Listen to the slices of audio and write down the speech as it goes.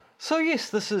So yes,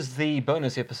 this is the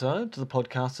bonus episode to the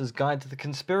podcaster's Guide to the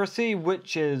Conspiracy,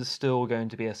 which is still going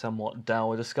to be a somewhat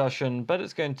dour discussion, but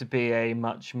it's going to be a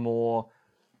much more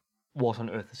what on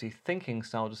earth is he thinking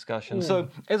style discussion. So,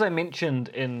 as I mentioned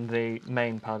in the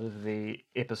main part of the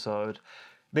episode,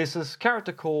 there's this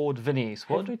character called Vinny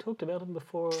Eastwood. Have we talked about him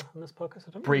before on this podcast?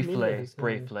 I don't remember his name.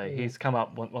 Briefly. He's come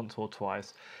up once or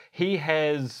twice. He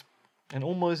has an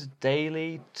almost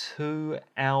daily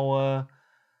 2-hour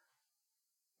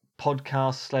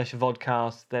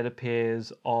podcast/vodcast that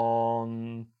appears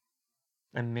on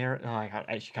I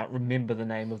actually can't remember the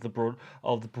name of the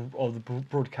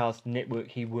broadcast network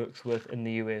he works with in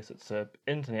the US. It's an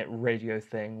internet radio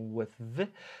thing with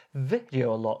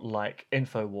video, a lot like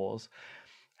InfoWars,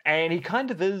 and he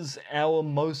kind of is our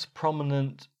most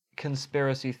prominent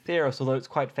conspiracy theorist. Although it's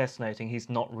quite fascinating, he's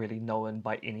not really known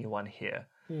by anyone here.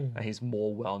 He's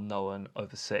more well known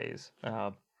overseas.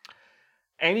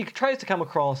 And he tries to come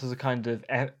across as a kind of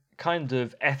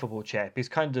affable chap. He's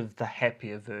kind of the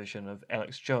happier version of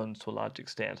Alex Jones to a large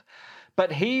extent.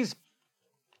 But he's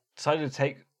decided to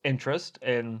take interest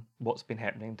in what's been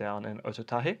happening down in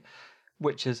Otautahi,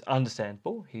 which is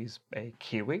understandable. He's a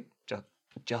Kiwi,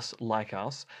 just like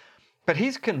us. But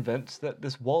he's convinced that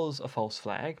this was a false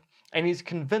flag, and he's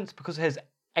convinced because it has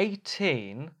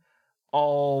 18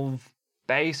 of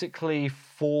basically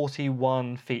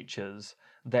 41 features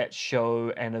that show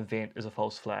an event as a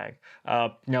false flag.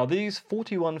 Now, these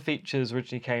 41 features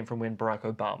originally came from when Barack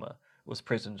Obama was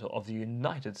president of the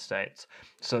United States.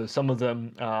 So some of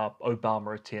them,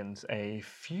 Obama attends a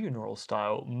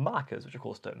funeral-style markers, which of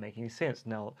course don't make any sense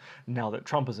now that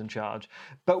Trump is in charge.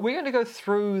 But we're going to go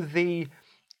through the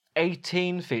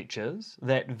 18 features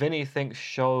that Vinny thinks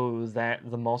show that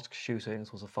the mosque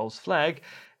shootings was a false flag,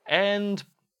 and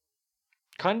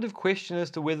kind of question as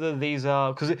to whether these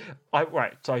are... So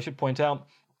I should point out,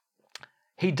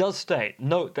 he does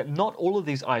note that not all of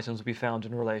these items will be found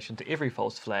in relation to every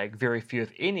false flag. Very few,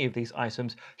 if any, of these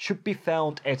items should be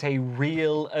found at a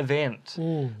real event.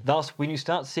 Thus, when you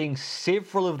start seeing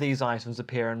several of these items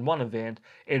appear in one event,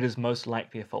 it is most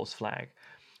likely a false flag.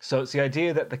 So it's the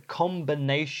idea that the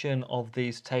combination of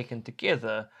these taken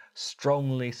together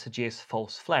strongly suggests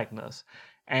false flagness.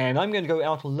 And I'm going to go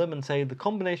out on a limb and say the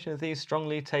combination of these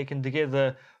strongly taken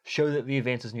together show that the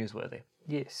event is newsworthy.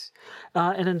 Yes.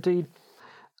 And indeed,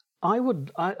 I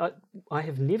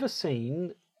have never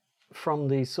seen from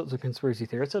these sorts of conspiracy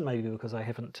theorists, and maybe because I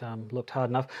haven't looked hard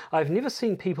enough, I've never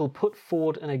seen people put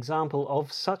forward an example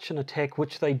of such an attack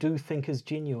which they do think is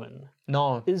genuine.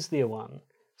 No. Is there one?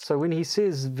 So when he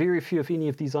says very few, if any,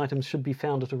 of these items should be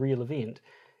found at a real event,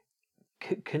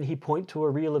 can he point to a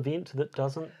real event that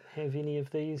doesn't have any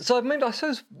of these? So, I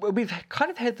suppose we've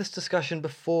kind of had this discussion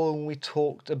before when we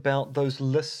talked about those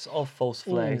lists of false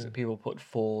flags that people put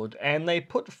forward, and they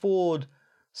put forward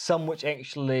some which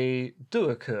actually do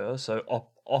occur. So,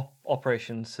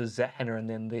 Operation Susanna, and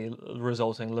then the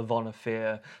resulting Lavon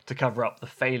affair to cover up the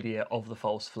failure of the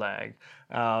false flag.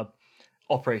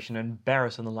 Operation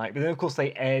Embarrass and the like, but then of course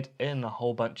they add in a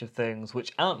whole bunch of things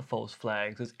which aren't false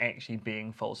flags as actually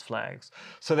being false flags.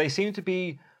 So they seem to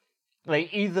be, they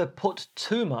either put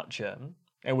too much in,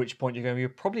 at which point you're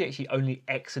probably actually only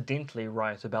accidentally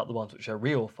right about the ones which are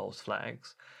real false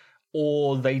flags,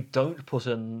 or they don't put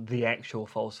in the actual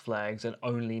false flags and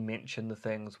only mention the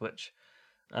things which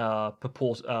I'm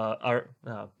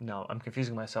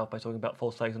confusing myself by talking about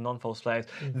false flags and non-false flags.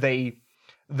 They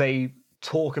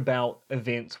talk about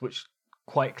events which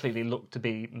quite clearly look to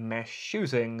be mass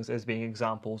shootings as being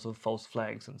examples of false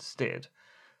flags instead.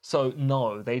 So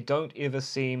no, they don't ever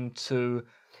seem to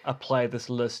apply this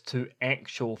list to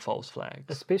actual false flags.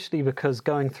 Especially because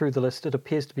going through the list, it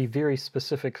appears to be very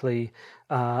specifically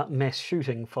mass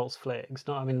shooting false flags.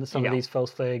 No, I mean, some of these false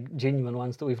flag, genuine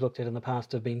ones that we've looked at in the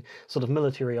past have been sort of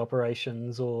military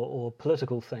operations or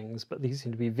political things, but these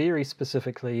seem to be very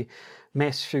specifically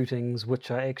mass shootings,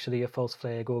 which are actually a false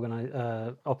flag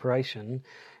operation.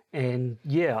 And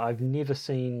yeah, I've never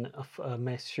seen a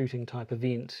mass shooting type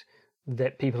event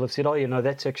that people have said, oh,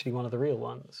 that's actually one of the real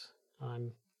ones.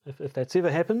 If that's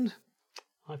ever happened,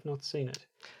 I've not seen it.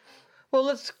 Well,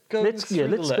 let's go through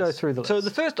the list. So the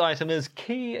first item is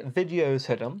key videos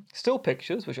hidden. Still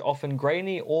pictures, which are often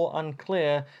grainy or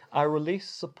unclear, are released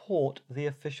to support the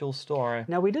official story.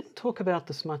 Now, we didn't talk about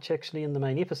this much actually in the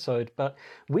main episode, but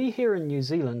we here in New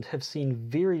Zealand have seen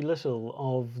very little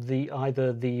of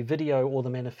either the video or the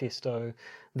manifesto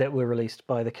that were released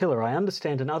by the killer. I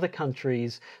understand in other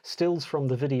countries, stills from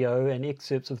the video and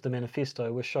excerpts of the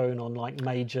manifesto were shown on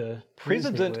major news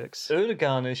President networks.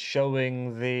 Erdogan is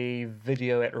showing the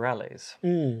video at rallies.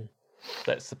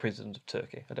 That's the president of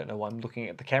Turkey. I don't know why I'm looking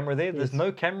at the camera there. There's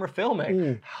no camera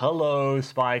filming. Hello,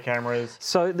 spy cameras.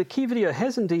 So the key video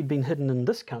has indeed been hidden in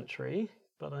this country,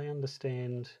 but I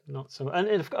understand not so. And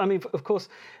of course,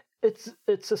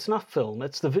 it's a snuff film.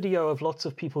 It's the video of lots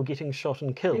of people getting shot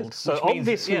and killed. Yes, so which means,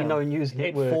 obviously, no news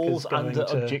network it falls is going under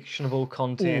to... objectionable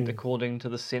content according to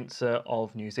the censor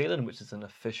of New Zealand, which is an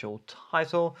official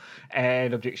title,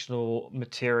 and objectionable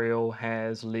material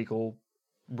has legal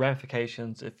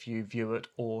ramifications if you view it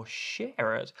or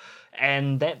share it,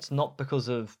 and that's not because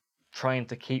of trying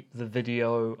to keep the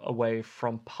video away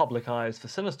from public eyes for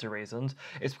sinister reasons.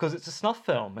 It's because it's a snuff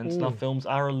film, and snuff films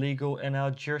are illegal in our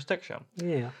jurisdiction.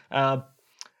 Yeah.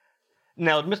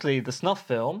 Now, admittedly, the snuff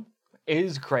film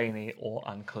is grainy or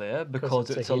unclear because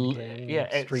it's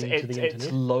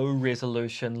low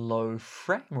resolution, low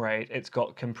frame rate. It's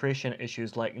got compression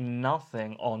issues like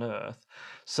nothing on Earth,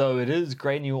 so it is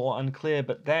grainy or unclear.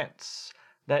 But that's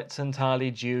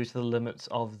entirely due to the limits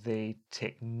of the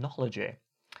technology.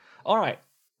 All right,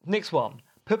 next one.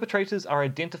 Perpetrators are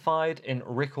identified in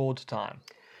record time.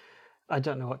 I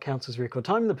don't know what counts as record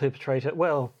time. The perpetrator,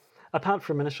 well, apart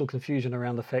from initial confusion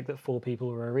around the fact that 4 people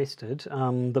were arrested,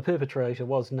 the perpetrator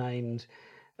was named.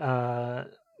 Has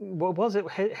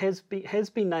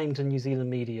been named in New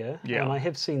Zealand media. Yeah. And I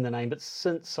have seen the name, but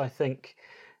since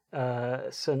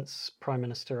Prime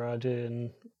Minister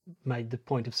Ardern made the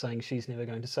point of saying she's never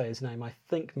going to say his name, I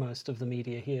think most of the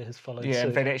media here has followed suit.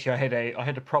 In fact, actually, I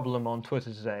had a problem on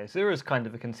Twitter today. So there is kind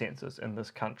of a consensus in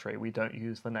this country. We don't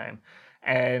use the name.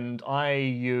 And I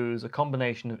use a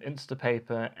combination of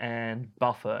Instapaper and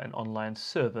Buffer, an online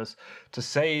service, to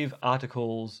save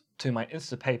articles to my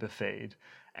Instapaper feed,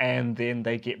 and then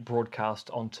they get broadcast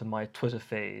onto my Twitter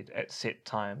feed at set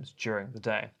times during the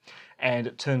day. And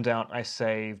it turned out I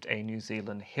saved a New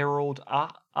Zealand Herald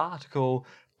article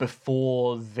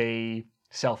before the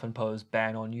self-imposed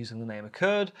ban on using the name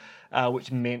occurred,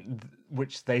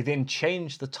 which they then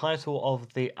changed the title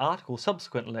of the article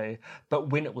subsequently, but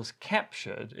when it was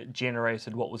captured, it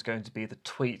generated what was going to be the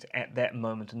tweet at that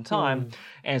moment in time,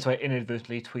 and so I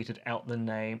inadvertently tweeted out the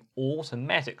name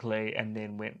automatically and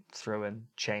then went through and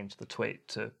changed the tweet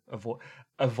to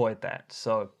avoid that.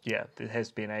 So yeah, there has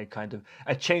been a kind of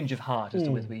a change of heart as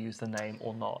to whether we use the name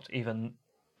or not. Even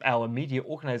our media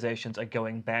organizations are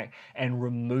going back and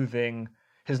removing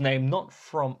his name not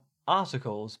from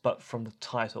articles but from the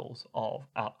titles of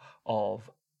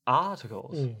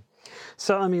articles.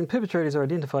 So I mean, perpetrators are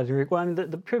identified in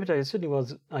the perpetrator certainly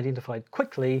was identified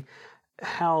quickly.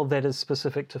 How that is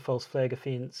specific to false flag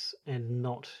offence and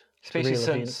not especially to real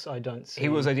since offence, I don't see. He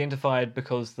was identified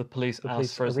because the police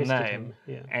asked for his name,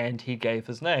 and he gave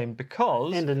his name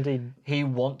because and indeed he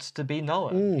wants to be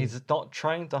known. He's not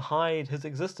trying to hide his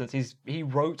existence. He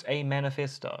wrote a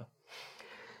manifesto.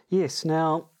 Yes.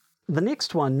 Now, the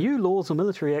next one, new laws or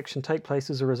military action take place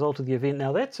as a result of the event.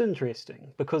 Now, that's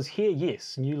interesting because here,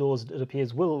 yes, new laws, it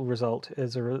appears, will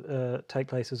take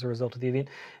place as a result of the event.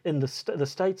 In the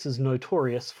States is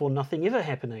notorious for nothing ever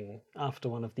happening after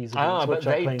one of these events. But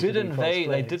they did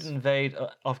invade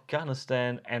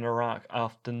Afghanistan and Iraq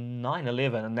after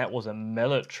 9/11, and that was a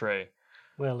military.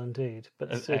 Well, indeed,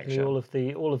 but certainly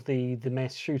all of the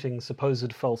mass shootings,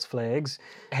 supposed false flags,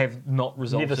 have not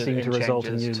resulted never seem to result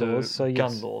in new laws. So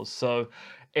gun laws. So,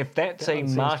 if that's a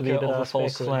marker of a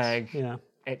false flag,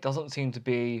 it doesn't seem to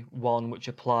be one which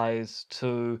applies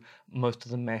to most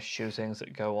of the mass shootings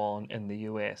that go on in the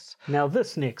US. Now,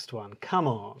 this next one, come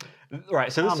on.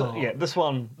 Right, so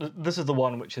this is the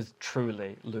one which is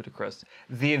truly ludicrous.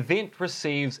 The event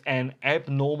receives an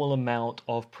abnormal amount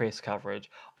of press coverage.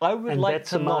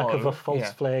 That's a mark of a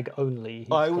false flag only.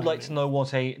 I would like to know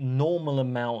what a normal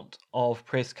amount of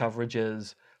press coverage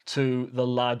is to the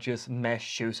largest mass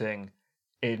shooting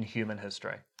in human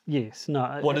history. Yes,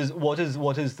 no. What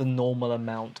is the normal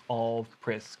amount of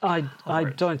press coverage? I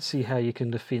don't see how you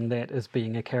can defend that as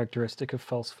being a characteristic of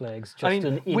false flags,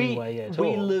 in any way at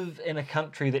all. We live in a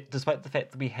country that, despite the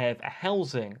fact that we have a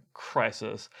housing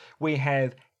crisis, we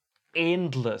have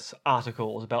endless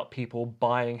articles about people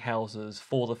buying houses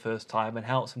for the first time and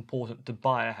how it's important to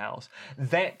buy a house.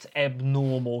 That's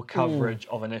abnormal coverage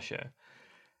of an issue.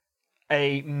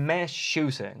 A mass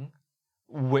shooting,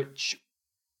 which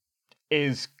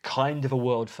is kind of a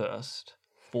world first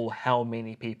for how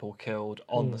many people killed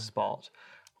on the spot,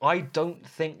 I don't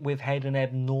think we've had an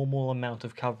abnormal amount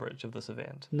of coverage of this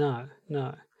event. No.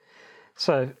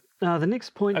 So, The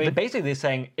next point... I mean, basically they're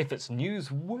saying if it's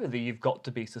newsworthy, you've got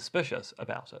to be suspicious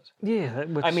about it. Yeah.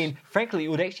 I mean, frankly, it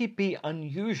would actually be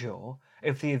unusual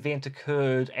if the event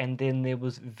occurred and then there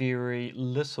was very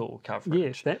little coverage.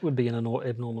 Yes, that would be an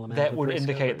abnormal amount. That would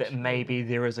indicate that maybe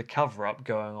there is a cover-up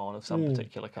going on of some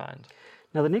particular kind.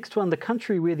 Now, the next one, the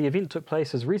country where the event took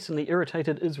place has recently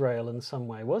irritated Israel in some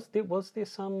way. Was there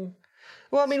some...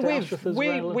 Well, I mean, we've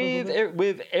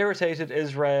we've irritated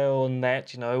Israel in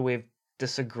that, we've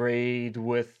disagreed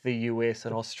with the US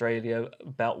and Australia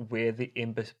about where the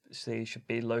embassy should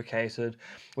be located.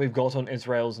 We've got on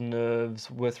Israel's nerves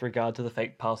with regard to the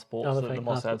fake passports that the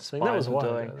Mossad spies were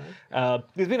doing.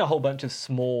 There's been a whole bunch of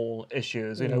small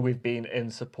issues. We've been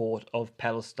in support of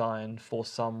Palestine for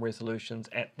some resolutions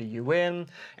at the UN,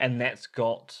 and that's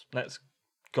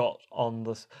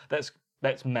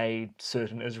made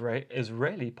certain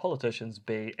Israeli politicians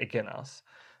be against us.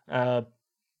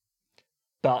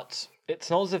 But it's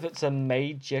not as if it's a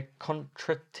major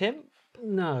contre-temp.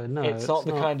 No. It's not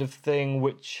the kind of thing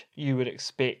which you would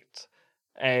expect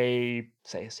a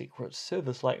secret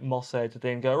service like Mossad to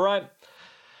then go, right,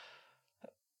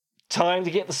 time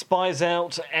to get the spies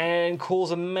out and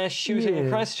cause a mass shooting in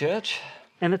Christchurch.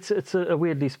 And it's a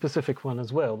weirdly specific one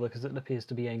as well, because it appears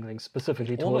to be angling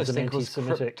specifically towards an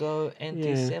anti-Semitic... crypto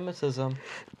anti-Semitism.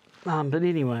 But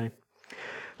anyway...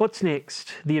 What's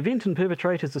next? The event and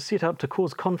perpetrators are set up to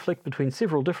cause conflict between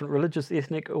several different religious,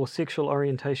 ethnic, or sexual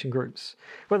orientation groups.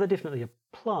 Well, that definitely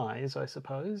applies, I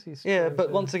suppose. But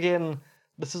once again,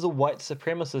 this is a white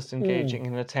supremacist engaging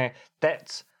in an attack.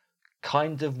 That's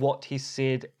kind of what he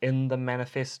said in the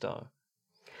manifesto.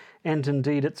 And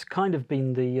indeed, it's kind of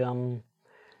been the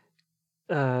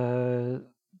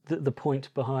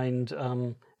point behind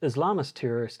Islamist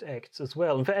terrorist acts as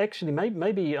well. In fact, actually,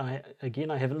 maybe I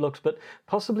haven't looked, but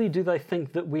possibly do they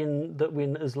think that when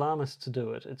Islamists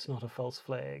do it, it's not a false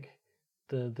flag?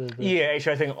 Yeah,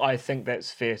 actually, I think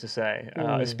that's fair to say.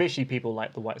 Especially people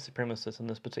like the white supremacists in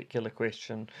this particular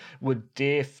question would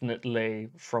definitely,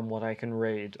 from what I can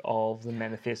read of the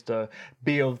manifesto,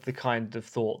 be of the kind of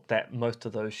thought that most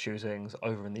of those shootings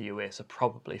over in the US are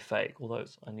probably fake, although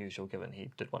it's unusual given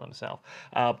he did one himself.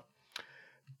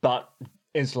 But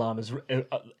Islam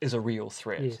is a real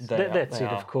threat. Yes, that's it,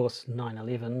 of course,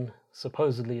 9/11,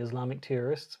 supposedly Islamic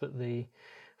terrorists, but the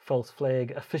false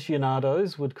flag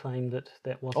aficionados would claim that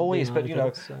wasn't. Oh yes, but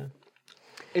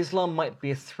Islam might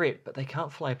be a threat, but they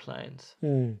can't fly planes.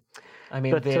 I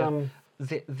mean,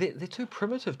 they're too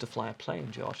primitive to fly a plane,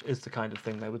 Josh, is the kind of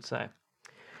thing they would say.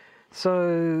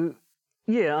 So,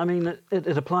 yeah, I mean,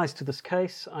 it applies to this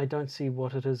case. I don't see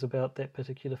what it is about that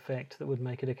particular fact that would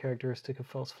make it a characteristic of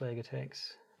false flag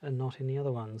attacks and not any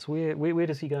other ones. Where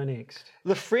does he go next?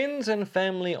 The friends and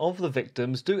family of the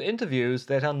victims do interviews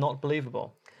that are not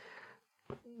believable.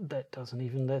 That doesn't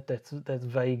even... That's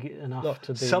vague enough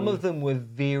to be... Some of them were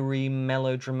very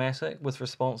melodramatic with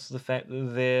response to the fact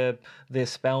that their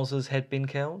spouses had been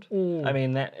killed. I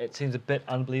mean, it seems a bit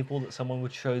unbelievable that someone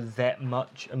would show that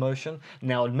much emotion.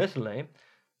 Now, admittedly,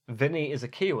 Vinny is a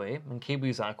Kiwi, and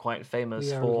Kiwis are quite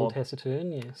famous for...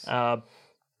 taciturn, yes.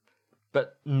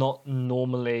 But not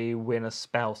normally when a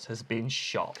spouse has been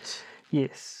shot.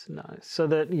 Yes, no. So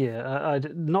that,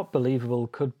 not believable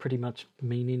could pretty much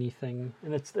mean anything.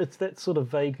 And it's that sort of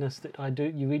vagueness that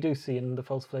we do see in the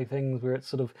false flag things where it's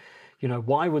sort of,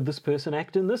 why would this person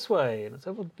act in this way? And it's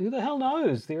like, well, who the hell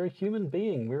knows? They're a human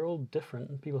being. We're all different,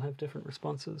 and people have different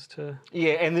responses to...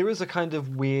 Yeah, and there is a kind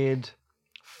of weird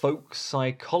folk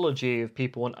psychology of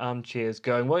people in armchairs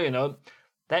going, well,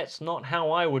 that's not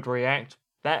how I would react.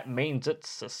 That means it's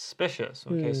suspicious.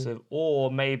 Okay, or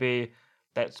maybe...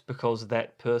 that's because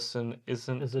that person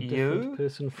isn't a different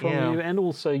person from you, and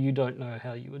also you don't know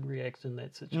how you would react in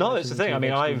that situation. No, it's the thing.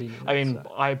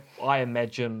 I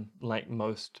imagine, like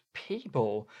most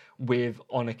people,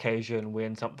 on occasion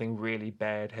when something really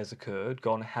bad has occurred,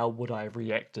 gone, how would I have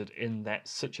reacted in that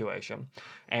situation?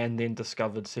 And then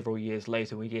discovered several years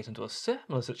later, we get into a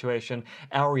similar situation,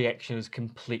 our reaction is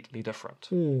completely different.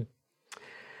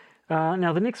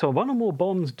 Now, the next one or more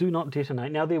bombs do not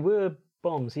detonate. Now, there were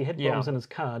bombs. He had bombs in his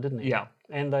car, didn't he? Yeah.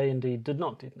 And they indeed did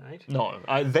not detonate. No,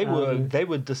 they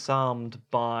were disarmed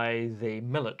by the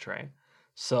military.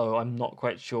 So I'm not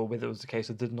quite sure whether it was the case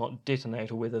it did not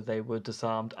detonate or whether they were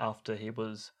disarmed after he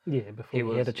was... Yeah, before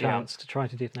he had a chance to try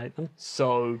to detonate them.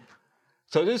 So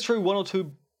it is true, one or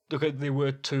two... Okay, there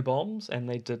were 2 bombs and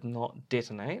they did not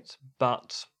detonate,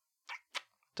 but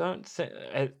don't think...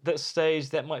 At this stage,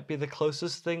 that might be the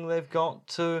closest thing they've got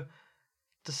to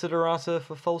Desiderata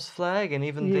for false flag, and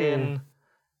even then...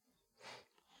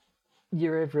 I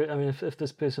mean, if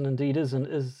this person indeed is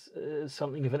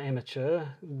something of an amateur,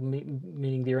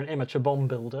 meaning they're an amateur bomb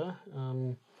builder,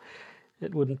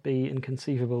 it wouldn't be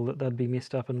inconceivable that they'd be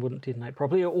messed up and wouldn't detonate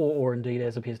properly, or indeed,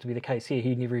 as appears to be the case here,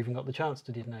 he never even got the chance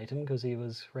to detonate him because he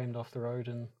was rammed off the road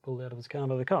and pulled out of his car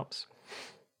by the cops.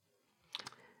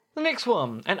 The next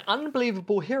one, an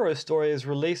unbelievable hero story is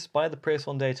released by the press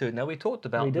on day 2. Now, we talked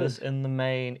about this in the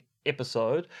main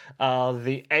episode.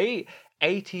 The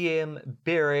ATM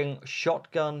bearing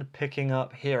shotgun picking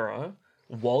up hero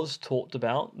was talked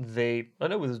about. I don't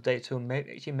know whether it was day 2 or may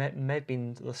have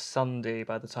been the Sunday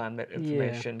by the time that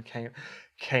information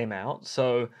came out.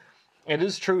 So it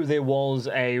is true there was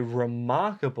a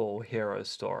remarkable hero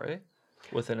story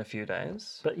within a few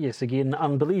days. But yes, again,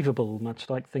 unbelievable, much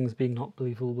like things being not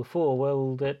believable before.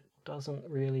 Well, that doesn't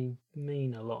really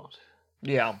mean a lot.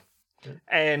 Yeah.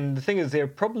 And the thing is, there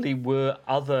probably were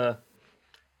other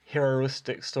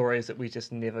heroistic stories that we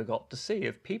just never got to see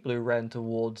of people who ran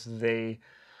towards the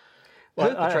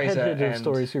perpetrator. I had heard of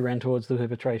stories who ran towards the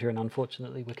perpetrator and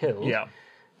unfortunately were killed. Yeah.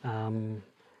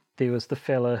 There was the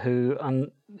fella who...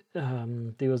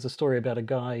 there was a story about a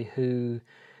guy who...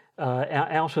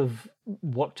 out of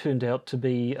what turned out to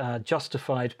be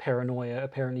justified paranoia,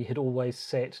 apparently had always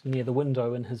sat near the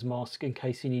window in his mosque in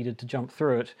case he needed to jump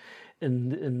through it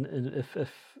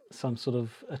if some sort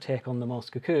of attack on the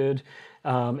mosque occurred,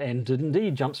 and did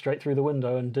indeed jump straight through the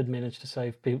window and did manage to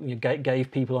save people, gave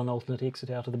people an alternate exit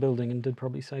out of the building and did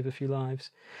probably save a few lives.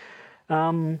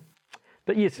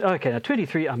 But yes, okay, now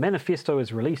 23, a manifesto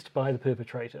is released by the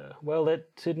perpetrator. Well, that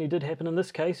certainly did happen in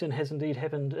this case and has indeed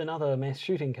happened in other mass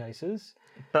shooting cases.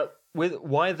 But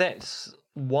why that's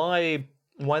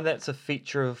a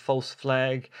feature of false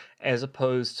flag as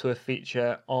opposed to a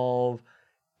feature of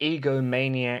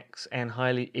egomaniacs and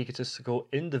highly egotistical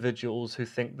individuals who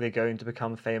think they're going to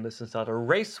become famous and start a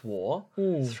race war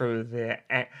through their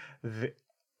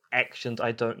actions,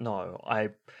 I don't know.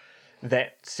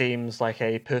 That seems like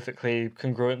a perfectly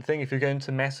congruent thing. If you're going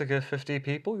to massacre 50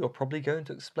 people, you're probably going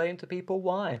to explain to people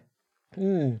why.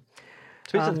 All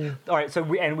right, so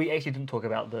we actually didn't talk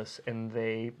about this in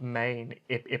the main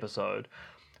episode.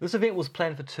 This event was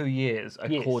planned for 2 years,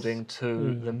 according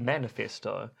to the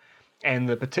manifesto, and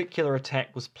the particular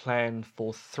attack was planned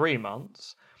for 3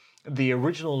 months. The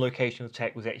original location of the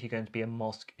attack was actually going to be a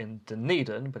mosque in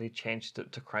Dunedin, but he changed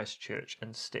it to Christchurch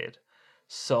instead.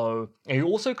 So he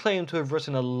also claimed to have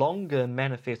written a longer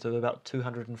manifesto of about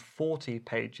 240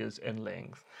 pages in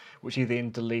length, which he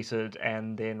then deleted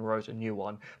and then wrote a new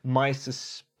one. My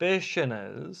suspicion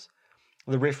is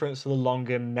the reference to the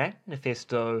longer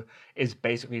manifesto is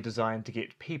basically designed to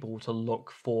get people to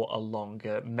look for a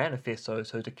longer manifesto,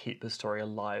 so to keep the story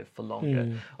alive for longer.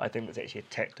 I think that's actually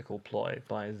a tactical ploy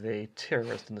by the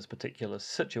terrorist in this particular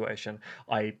situation.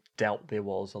 I doubt there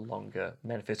was a longer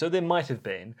manifesto. There might have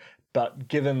been, but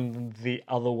given the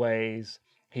other ways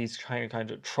he's trying to kind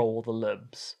of troll the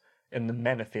libs in the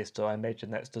manifesto, I imagine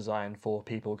that's designed for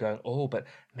people going, oh, but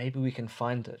maybe we can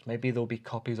find it. Maybe there'll be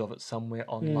copies of it somewhere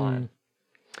online.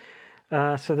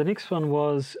 So the next one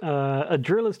was a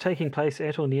drill is taking place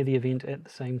at or near the event at the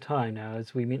same time. Now,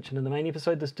 as we mentioned in the main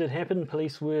episode, this did happen.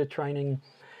 Police were training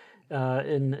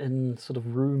in sort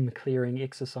of room clearing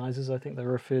exercises, I think they're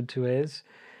referred to as,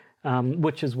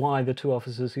 which is why the 2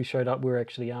 officers who showed up were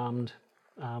actually armed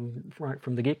right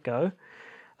from the get-go.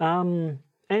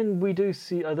 And we do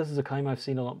see, this is a claim I've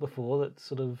seen a lot before, that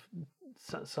sort of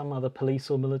some other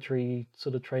police or military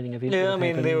sort of training event. Yeah, I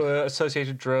mean, there were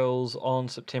associated drills on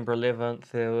September 11th.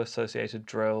 There were associated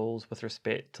drills with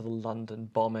respect to the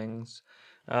London bombings.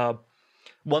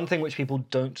 One thing which people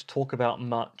don't talk about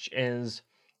much is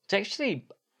it's actually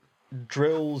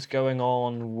drills going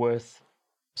on with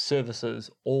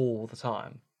services all the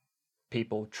time.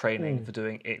 People training for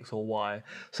doing X or Y.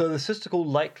 So the statistical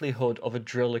likelihood of a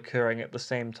drill occurring at the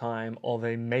same time of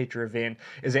a major event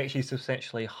is actually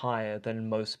substantially higher than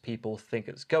most people think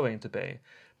it's going to be.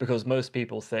 Because most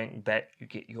people think that you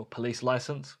get your police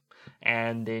license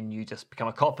and then you just become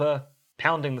a copper,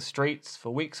 pounding the streets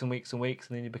for weeks and weeks and weeks,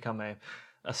 and then you become a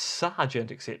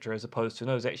sergeant, etc., as opposed to,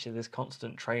 no, actually there's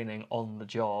constant training on the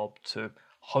job to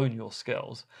hone your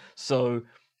skills. So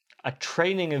a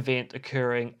training event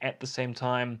occurring at the same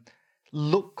time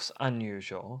looks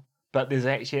unusual, but there's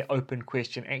actually an open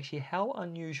question. Actually, how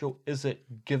unusual is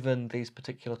it given these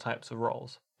particular types of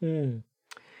roles?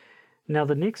 Now,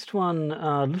 the next one,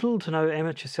 little to no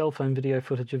amateur cell phone video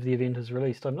footage of the event is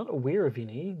released. I'm not aware of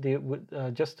any.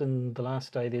 Just in the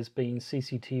last day, there's been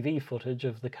CCTV footage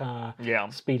of the car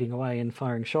speeding away and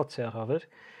firing shots out of it.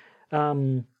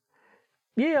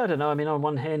 Yeah, I don't know. I mean, on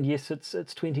one hand, yes, it's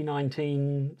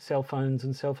 2019. Cell phones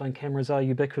and cell phone cameras are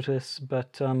ubiquitous,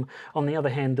 but on the other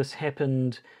hand,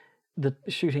 the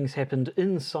shootings happened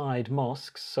inside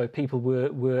mosques, so people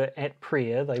were at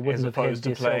prayer. They wouldn't have had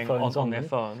their cell phones on their them.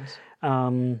 phones.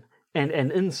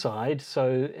 And inside,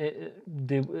 so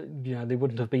there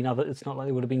wouldn't have been other. It's not like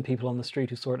there would have been people on the street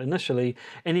who saw it initially,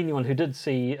 and anyone who did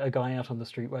see a guy out on the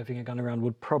street waving a gun around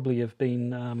would probably have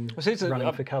been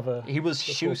running for cover. He was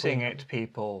shooting at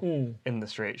people in the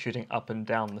street, shooting up and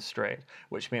down the street,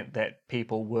 which meant that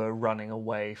people were running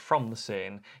away from the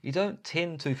scene. You don't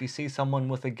tend to, if you see someone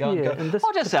with a gun, go, and this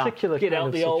just get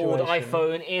out the old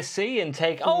iPhone SE and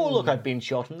take, look, I've been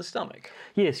shot in the stomach.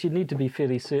 Yes, you'd need to be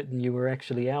fairly certain you were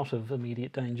actually out of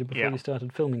immediate danger before you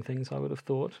started filming things, I would have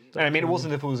thought. And I mean, it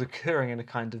wasn't if it was occurring in a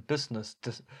kind of business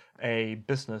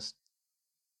district.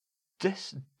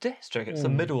 It's the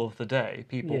middle of the day.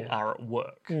 People are at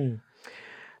work. An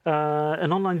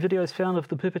online video is found of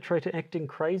the perpetrator acting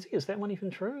crazy. Is that one even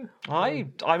true?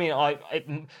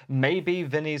 Maybe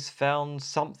Vinny's found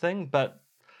something, but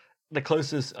the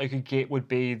closest I could get would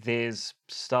be there's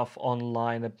stuff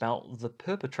online about the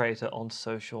perpetrator on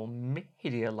social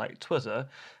media like Twitter,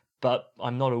 but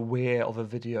I'm not aware of a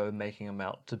video making him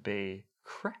out to be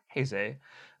crazy.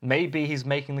 Maybe he's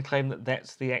making the claim that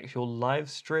that's the actual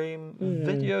live stream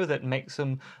video that makes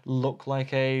him look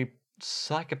like a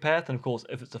psychopath, and of course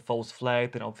if it's a false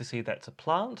flag then obviously that's a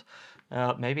plant.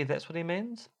 Maybe that's what he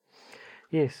means.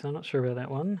 Yes, I'm not sure about that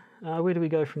one. Where do we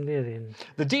go from there then?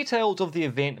 The details of the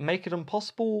event make it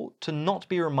impossible to not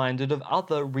be reminded of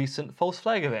other recent false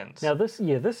flag events. Now this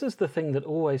is the thing that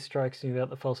always strikes me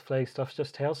about the false flag stuff,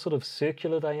 just how sort of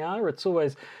circular they are. It's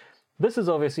always, this is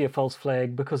obviously a false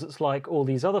flag because it's like all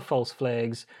these other false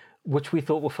flags, which we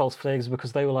thought were false flags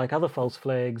because they were like other false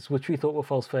flags, which we thought were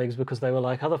false flags because they were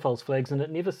like other false flags, and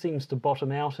it never seems to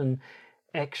bottom out in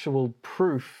actual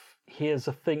proof. Here's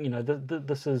a thing,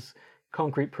 this is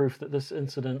concrete proof that this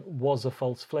incident was a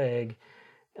false flag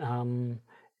in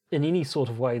any sort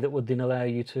of way that would then allow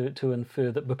you to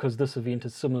infer that because this event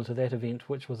is similar to that event,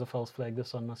 which was a false flag,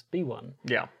 this one must be one.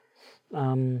 Yeah.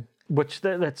 Which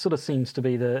that sort of seems to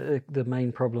be the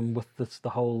main problem with the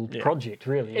whole project,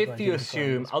 really. If you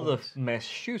assume other mass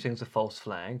shootings are false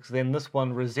flags, then this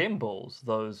one resembles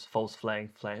those false mass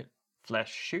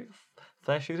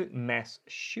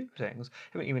shootings. I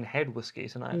haven't even had whiskey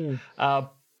tonight.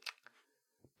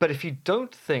 But if you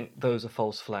don't think those are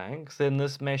false flags, then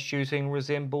this mass shooting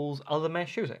resembles other mass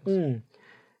shootings.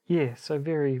 Yeah, so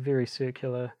very, very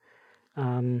circular.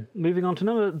 Moving on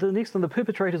to the next one, the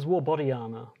perpetrators wore body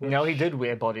armour. No, he did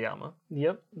wear body armour.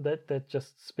 Yep, that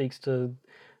just speaks to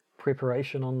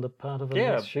preparation on the part of a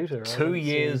mass shooter. 2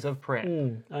 years of prep.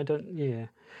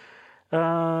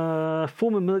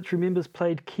 Former military members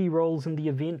played key roles in the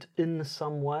event in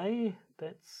some way.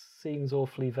 That seems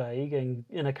awfully vague. And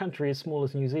in a country as small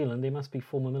as New Zealand, there must be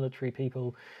former military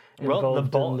people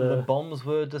involved. Well, the bombs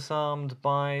were disarmed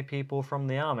by people from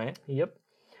the army. Yep.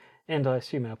 And I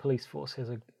assume our police force has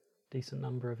a decent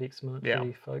number of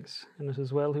ex-military folks in it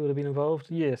as well who would have been involved.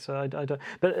 Yes, I don't.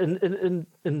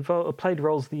 But played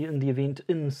roles in the event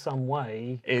in some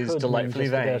way is delightfully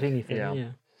vague. About anything.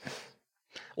 Yeah.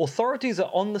 Authorities are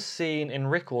on the scene in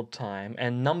record time,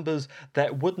 and numbers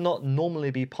that would not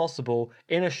normally be possible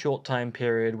in a short time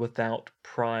period without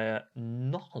prior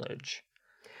knowledge.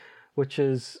 Which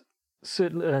is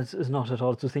certainly is not at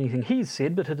odds with anything he's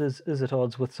said, but it is at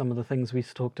odds with some of the things we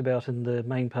talked about in the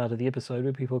main part of the episode,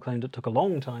 where people claimed it took a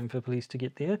long time for police to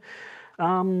get there.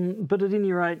 But at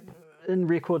any rate, in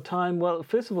record time, well,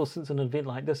 first of all, since an event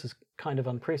like this is kind of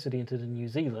unprecedented in New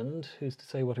Zealand, who's to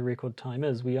say what a record time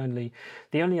is? The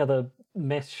only other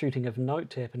mass shooting of note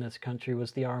to happen in this country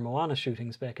was the Aramoana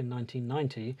shootings back in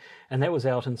 1990, and that was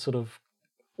out in sort of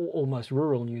almost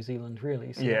rural New Zealand,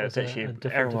 really. So it's actually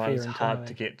Aramoana's hard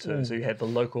to get to. So you had the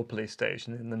local police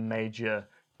station and the major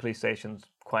police stations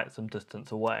quite some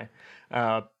distance away.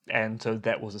 And so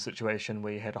that was a situation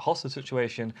where you had a hostage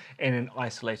situation in an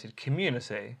isolated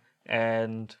community.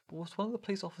 And was one of the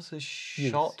police officers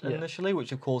shot initially,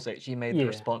 which of course actually made the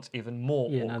response even more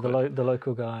awkward. The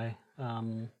local guy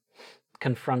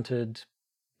confronted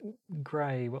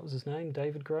Gray, what was his name?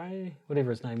 David Gray?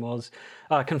 Whatever his name was,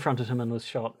 confronted him and was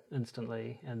shot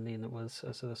instantly. And then it was,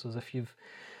 so this was, if you've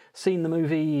seen the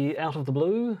movie Out of the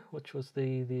Blue, which was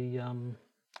the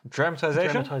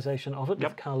dramatization of it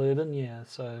with Carl Urban,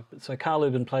 So Carl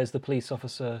Urban plays the police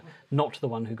officer, not the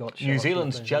one who got shot. New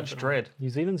Zealand's Judge Dredd. New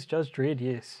Zealand's Judge Dredd,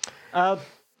 yes.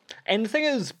 And the thing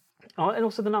is... and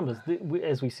also the numbers,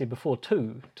 as we said before,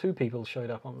 two people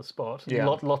showed up on the spot.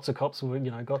 Lots of cops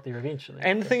got there eventually.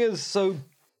 And the thing is, so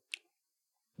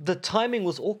the timing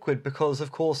was awkward because,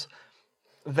 of course,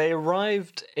 they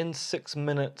arrived in 6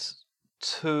 minutes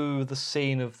to the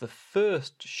scene of the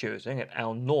first shooting at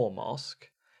Al Noor Mosque,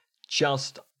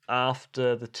 just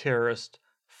after the terrorist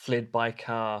fled by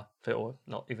car, or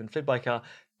not even fled by car,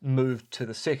 moved to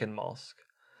the second mosque.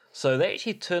 So they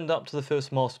actually turned up to the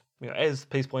first mosque, as the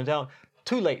police point out,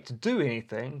 too late to do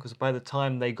anything, because by the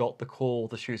time they got the call,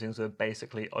 the shootings were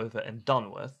basically over and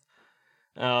done with.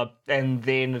 And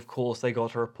then, of course, they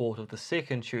got a report of the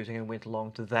second shooting and went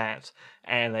along to that,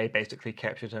 and they basically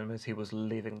captured him as he was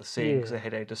leaving the scene because they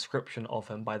had a description of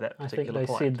him by that particular point. I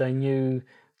think they said they knew,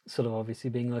 sort of obviously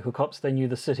being local cops, they knew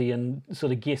the city and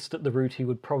sort of guessed at the route he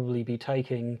would probably be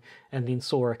taking, and then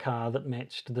saw a car that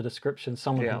matched the description.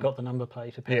 Someone had got the number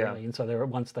plate, apparently, and so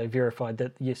once they verified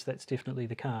that, yes, that's definitely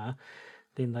the car,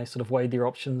 then they sort of weighed their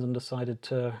options and decided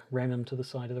to ram him to the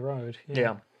side of the road.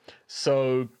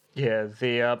 So...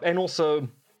 yeah, and also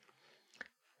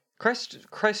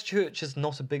Christchurch is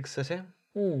not a big city.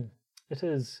 It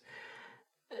is.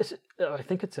 I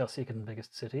think it's our second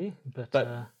biggest city, but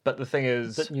the thing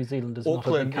is, but New Zealand is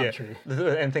Auckland, not a big country. And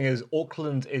the thing is,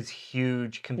 Auckland is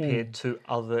huge compared to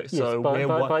other. Yes, so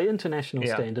by international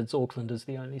standards, Auckland is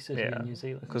the only city in New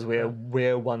Zealand because we're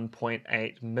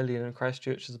 1.8 million, and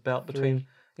Christchurch is about between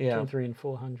 300 and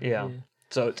 400. Yeah.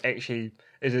 So it's actually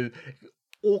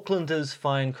Aucklanders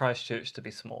find Christchurch to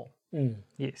be small.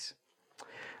 Yes.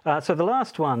 So the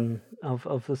last one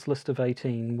of this list of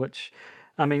 18, which,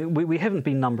 I mean, we haven't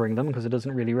been numbering them because it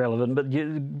isn't really relevant, but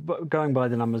going by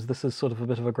the numbers, this is sort of a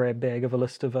bit of a grab bag of a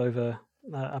list of over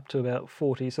up to about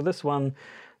 40. So this one,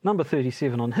 number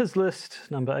 37 on his list,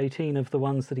 number 18 of the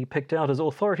ones that he picked out, is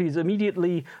authorities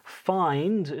immediately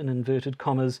find, in inverted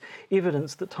commas,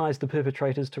 evidence that ties the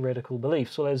perpetrators to radical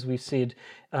beliefs. Well, as we said,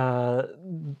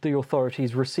 the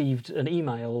authorities received an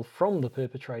email from the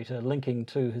perpetrator linking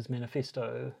to his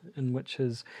manifesto in which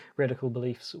his radical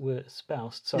beliefs were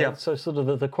espoused. So sort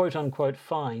of the quote-unquote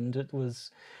find, it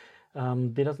was...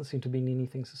 there doesn't seem to be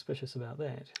anything suspicious about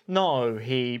that. No,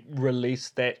 he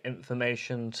released that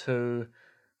information to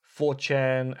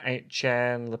 4chan,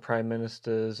 8chan, the Prime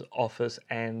Minister's office,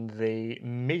 and the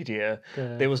media.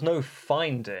 There was no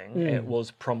finding. It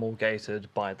was promulgated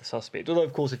by the suspect. Although,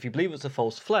 of course, if you believe it's a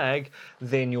false flag,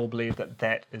 then you'll believe that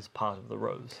that is part of the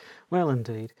ruse. Well,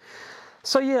 indeed.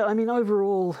 So, yeah, I mean,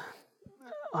 overall,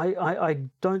 I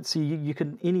don't see you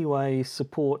can anyway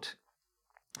support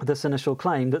this initial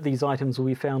claim that these items will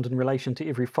be found in relation to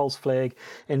every false flag,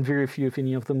 and very few, if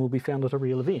any of them, will be found at a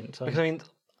real event. Because, I mean,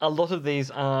 a lot of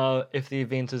these are, if the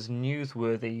event is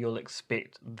newsworthy, you'll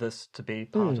expect this to be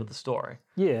part of the story.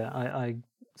 Yeah,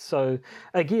 so,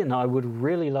 again, I would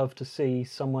really love to see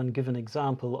someone give an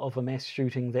example of a mass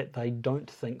shooting that they don't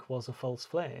think was a false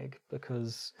flag,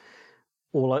 because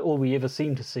all we ever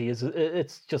seem to see is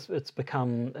it's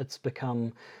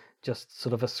become just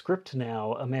sort of a script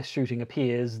now. A mass shooting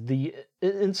appears,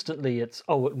 instantly it's,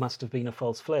 it must have been a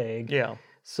false flag. Yeah.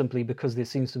 Simply because there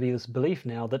seems to be this belief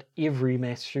now that every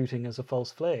mass shooting is a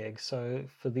false flag. So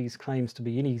for these claims to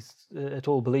be at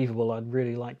all believable, I'd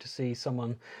really like to see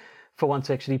someone for once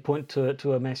actually point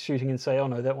to a mass shooting and say, oh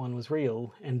no, that one was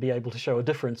real, and be able to show a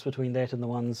difference between that and the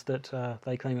ones that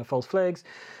they claim are false flags.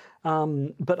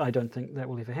 But I don't think that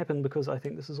will ever happen, because I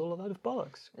think this is all a load of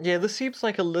bollocks. Yeah, this seems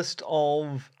like a list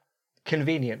of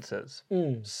conveniences.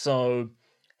 So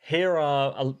here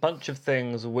are a bunch of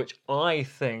things which I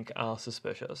think are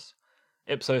suspicious.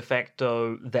 Ipso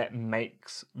facto, that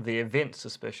makes the event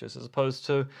suspicious, as opposed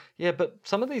to, but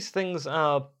some of these things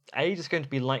are A, just going to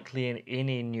be likely in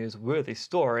any newsworthy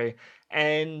story,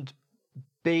 and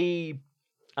B,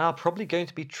 are probably going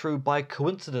to be true by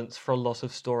coincidence for a lot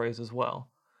of stories as well.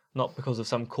 Not because of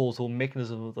some causal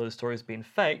mechanism of those stories being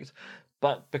faked,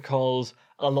 but because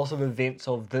a lot of events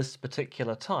of this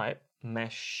particular type,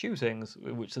 mass shootings,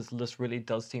 which this list really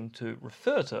does seem to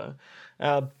refer to,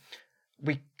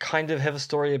 we kind of have a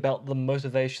story about the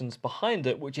motivations behind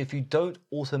it, which if you don't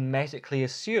automatically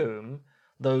assume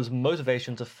those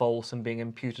motivations are false and being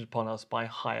imputed upon us by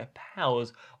higher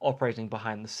powers operating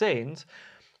behind the scenes,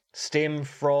 stem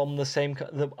from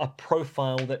a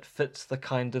profile that fits the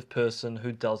kind of person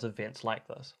who does events like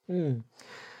this.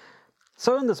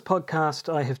 So in this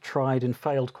podcast, I have tried and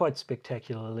failed quite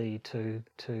spectacularly to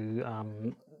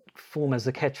form as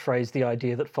a catchphrase the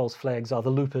idea that false flags are the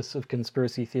lupus of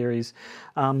conspiracy theories.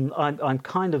 I'm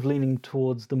kind of leaning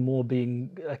towards them more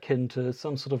being akin to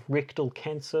some sort of rectal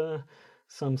cancer,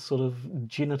 some sort of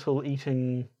genital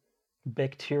eating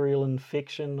bacterial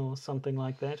infection or something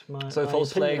like that. So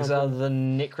false flags are the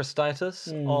necrostitis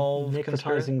of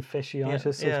necrotizing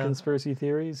fasciitis of conspiracy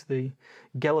theories, the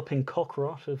galloping cock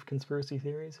rot of conspiracy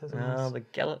theories. Has a nice the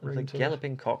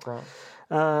galloping cock rot.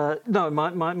 No,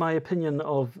 my opinion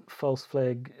of false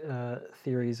flag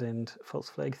theories and false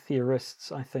flag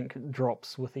theorists, I think,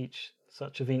 drops with each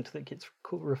such event that gets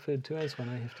referred to as one,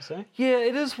 I have to say. Yeah,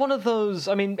 it is one of those.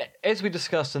 I mean, as we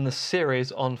discussed in the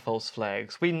series on false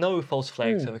flags, we know false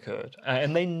flags have occurred,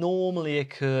 and they normally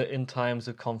occur in times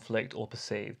of conflict or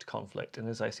perceived conflict. And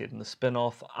as I said in the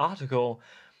spin-off article,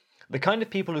 the kind of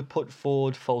people who put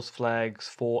forward false flags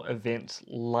for events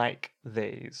like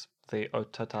these, the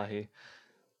Otautahi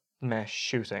mass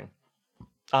shooting,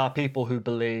 are people who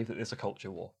believe that there's a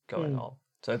culture war going on.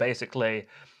 So basically,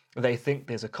 they think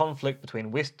there's a conflict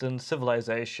between Western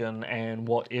civilization and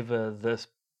whatever this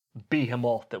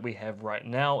behemoth that we have right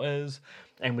now is,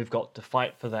 and we've got to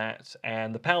fight for that.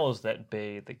 And the powers that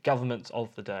be, the governments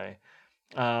of the day,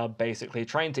 are basically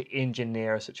trying to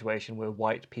engineer a situation where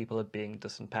white people are being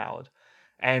disempowered.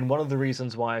 And one of the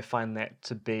reasons why I find that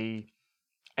to be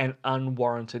an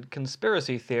unwarranted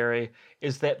conspiracy theory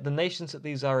is that the nations that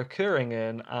these are occurring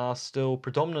in are still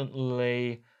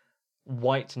predominantly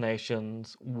white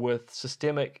nations with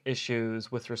systemic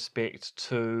issues with respect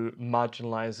to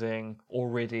marginalizing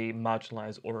already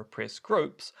marginalized or oppressed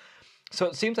groups. So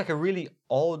it seems like a really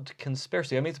odd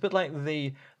conspiracy. I mean, it's a bit like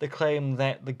the claim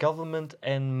that the government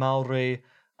and Maori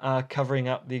are covering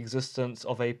up the existence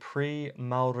of a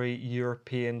pre-Maori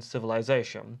European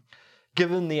civilization,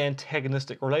 given the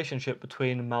antagonistic relationship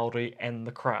between Maori and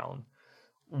the Crown.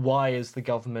 Why is the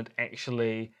government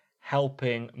actually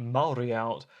helping Maori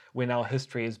out when our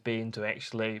history has been to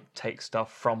actually take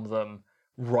stuff from them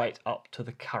right up to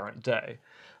the current day?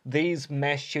 These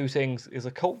mass shootings is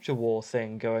a culture war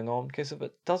thing going on, because if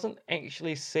it doesn't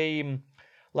actually seem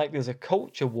like there's a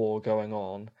culture war going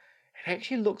on, it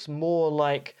actually looks more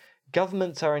like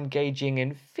governments are engaging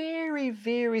in very,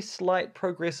 very slight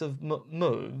progressive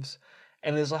moves,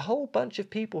 and there's a whole bunch of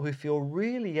people who feel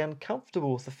really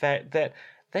uncomfortable with the fact that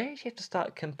they actually have to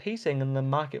start competing in the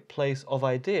marketplace of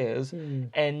ideas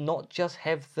and not just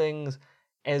have things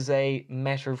as a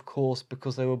matter of course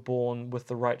because they were born with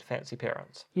the right fancy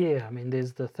parents. Yeah, I mean,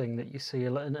 there's the thing that you see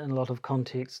in a lot of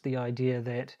contexts, the idea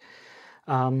that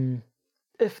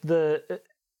if the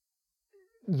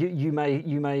you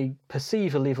may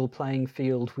perceive a level playing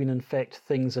field when in fact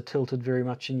things are tilted very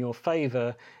much in your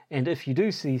favor, and if you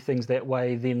do see things that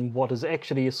way, then what is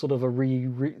actually a sort of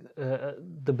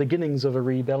the beginnings of a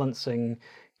rebalancing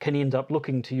can end up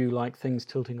looking to you like things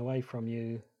tilting away from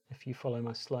you, if you follow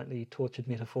my slightly tortured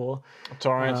metaphor.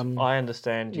 Torrance, I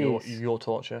understand your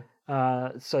torture.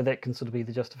 So that can sort of be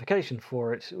the justification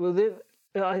for it. Well,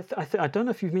 I don't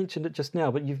know if you've mentioned it just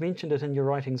now, but you've mentioned it in your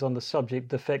writings on the subject,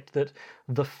 the fact that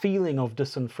the feeling of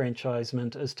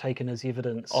disenfranchisement is taken as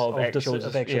evidence of actual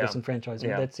disenfranchisement.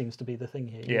 Yeah. That seems to be the thing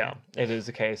here. Yeah, it is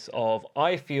a case of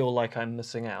I feel like I'm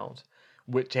missing out,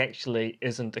 which actually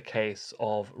isn't a case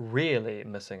of really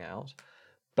missing out,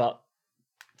 but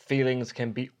feelings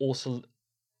can be also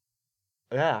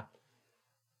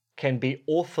can be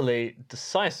awfully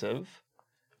decisive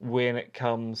when it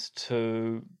comes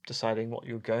to deciding what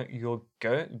you're going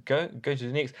to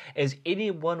do next, as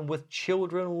anyone with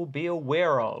children will be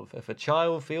aware of. If a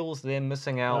child feels they're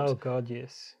missing out, oh God,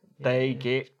 yes, they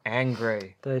get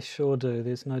angry. They sure do.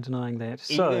 There's no denying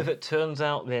that. Even if it turns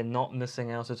out they're not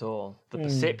missing out at all, the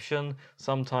perception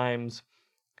sometimes.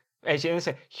 As you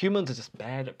say, humans are just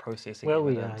bad at processing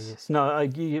evidence. We are,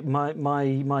 yes. No,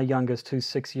 my youngest, who's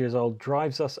 6 years old,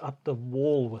 drives us up the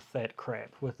wall with that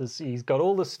crap. He's got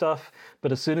all this stuff,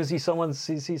 but as soon as sees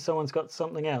someone's got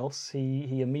something else,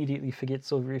 he immediately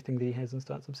forgets everything that he has and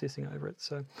starts obsessing over it.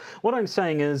 So what I'm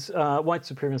saying is white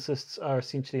supremacists are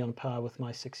essentially on par with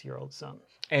my 6-year-old son.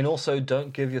 And also,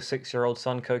 don't give your 6-year-old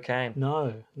son cocaine.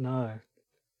 No.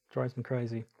 Drives me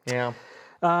crazy. Yeah.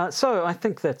 So I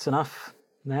think that's enough.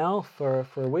 Now, for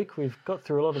a week, we've got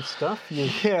through a lot of stuff.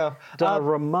 You've done a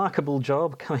remarkable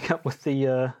job coming up with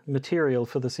the material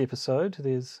for this episode.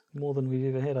 There's more than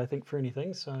we've ever had, I think, for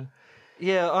anything. So,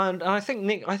 yeah, and I think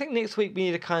next week we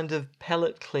need a kind of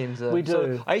palate cleanser. We do.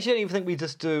 So I actually don't even think we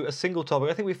just do a single topic.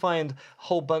 I think we find a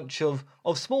whole bunch of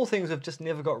small things we've just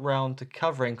never got round to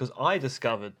covering. Because I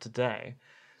discovered today,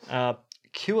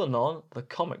 QAnon, the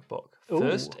comic book,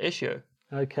 first issue.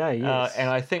 Okay, yes. And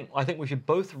I think we should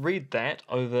both read that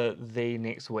over the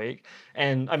next week.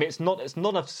 And I mean, it's not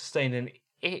enough to sustain an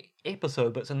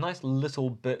episode, but it's a nice little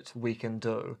bit we can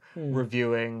do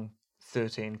reviewing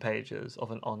 13 pages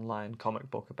of an online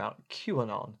comic book about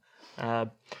QAnon.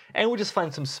 And we'll just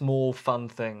find some small fun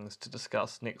things to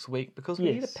discuss next week because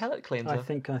we need a palate cleanser.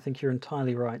 I think you're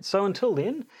entirely right. So until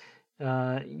then,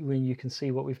 when you can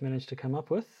see what we've managed to come up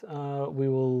with, we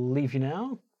will leave you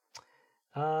now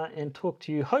and talk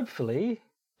to you hopefully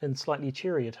in slightly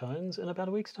cheerier tones in about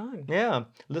a week's time. Yeah,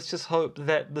 let's just hope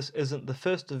that this isn't the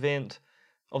first event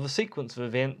of a sequence of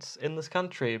events in this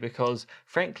country, because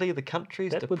frankly the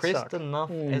country's depressed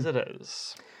enough as it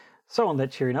is. So on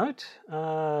that cheery note,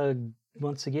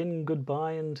 once again,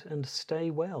 goodbye and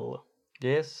stay well.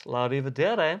 Yes, la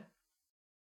arrivederci.